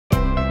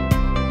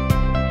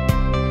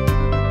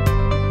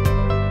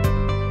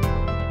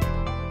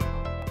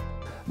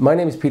My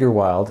name is Peter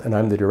Wild, and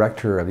I'm the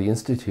director of the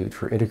Institute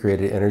for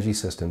Integrated Energy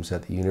Systems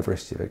at the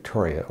University of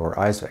Victoria, or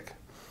UVic.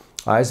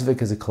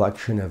 UVic is a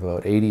collection of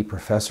about 80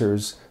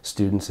 professors,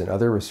 students, and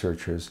other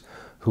researchers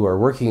who are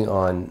working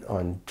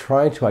on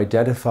trying to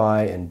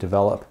identify and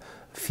develop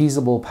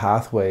feasible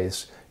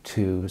pathways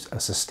to a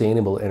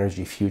sustainable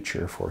energy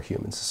future for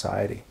human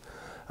society.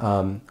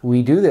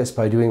 We do this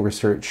by doing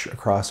research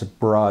across a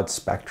broad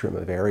spectrum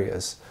of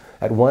areas.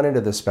 At one end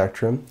of the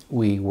spectrum,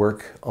 we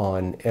work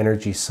on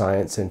energy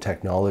science and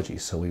technology.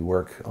 So we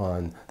work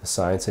on the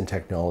science and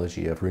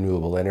technology of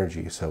renewable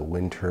energy, so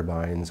wind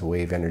turbines,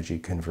 wave energy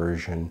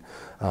conversion,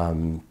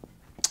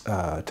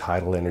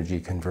 tidal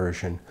energy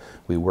conversion.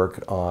 We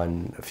work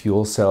on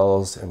fuel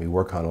cells and we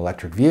work on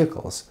electric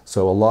vehicles.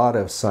 So a lot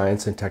of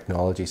science and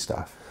technology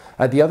stuff.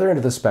 At the other end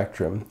of the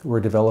spectrum, we're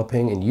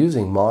developing and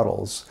using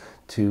models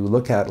to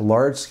look at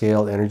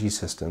large-scale energy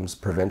systems,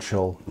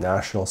 provincial,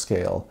 national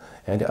scale,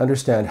 and to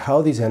understand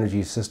how these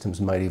energy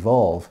systems might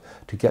evolve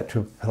to get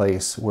to a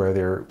place where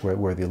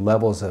the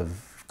levels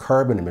of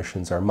carbon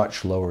emissions are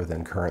much lower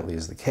than currently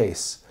is the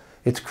case.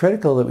 It's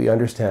critical that we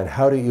understand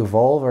how to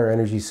evolve our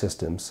energy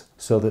systems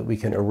so that we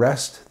can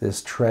arrest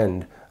this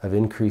trend of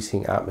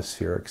increasing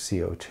atmospheric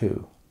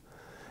CO2.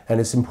 And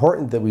it's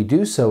important that we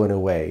do so in a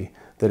way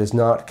that is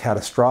not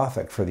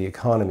catastrophic for the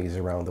economies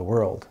around the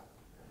world.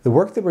 The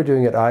work that we're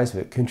doing at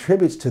UVic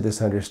contributes to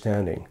this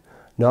understanding,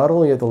 not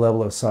only at the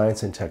level of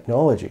science and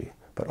technology,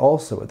 but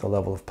also at the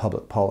level of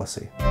public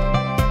policy.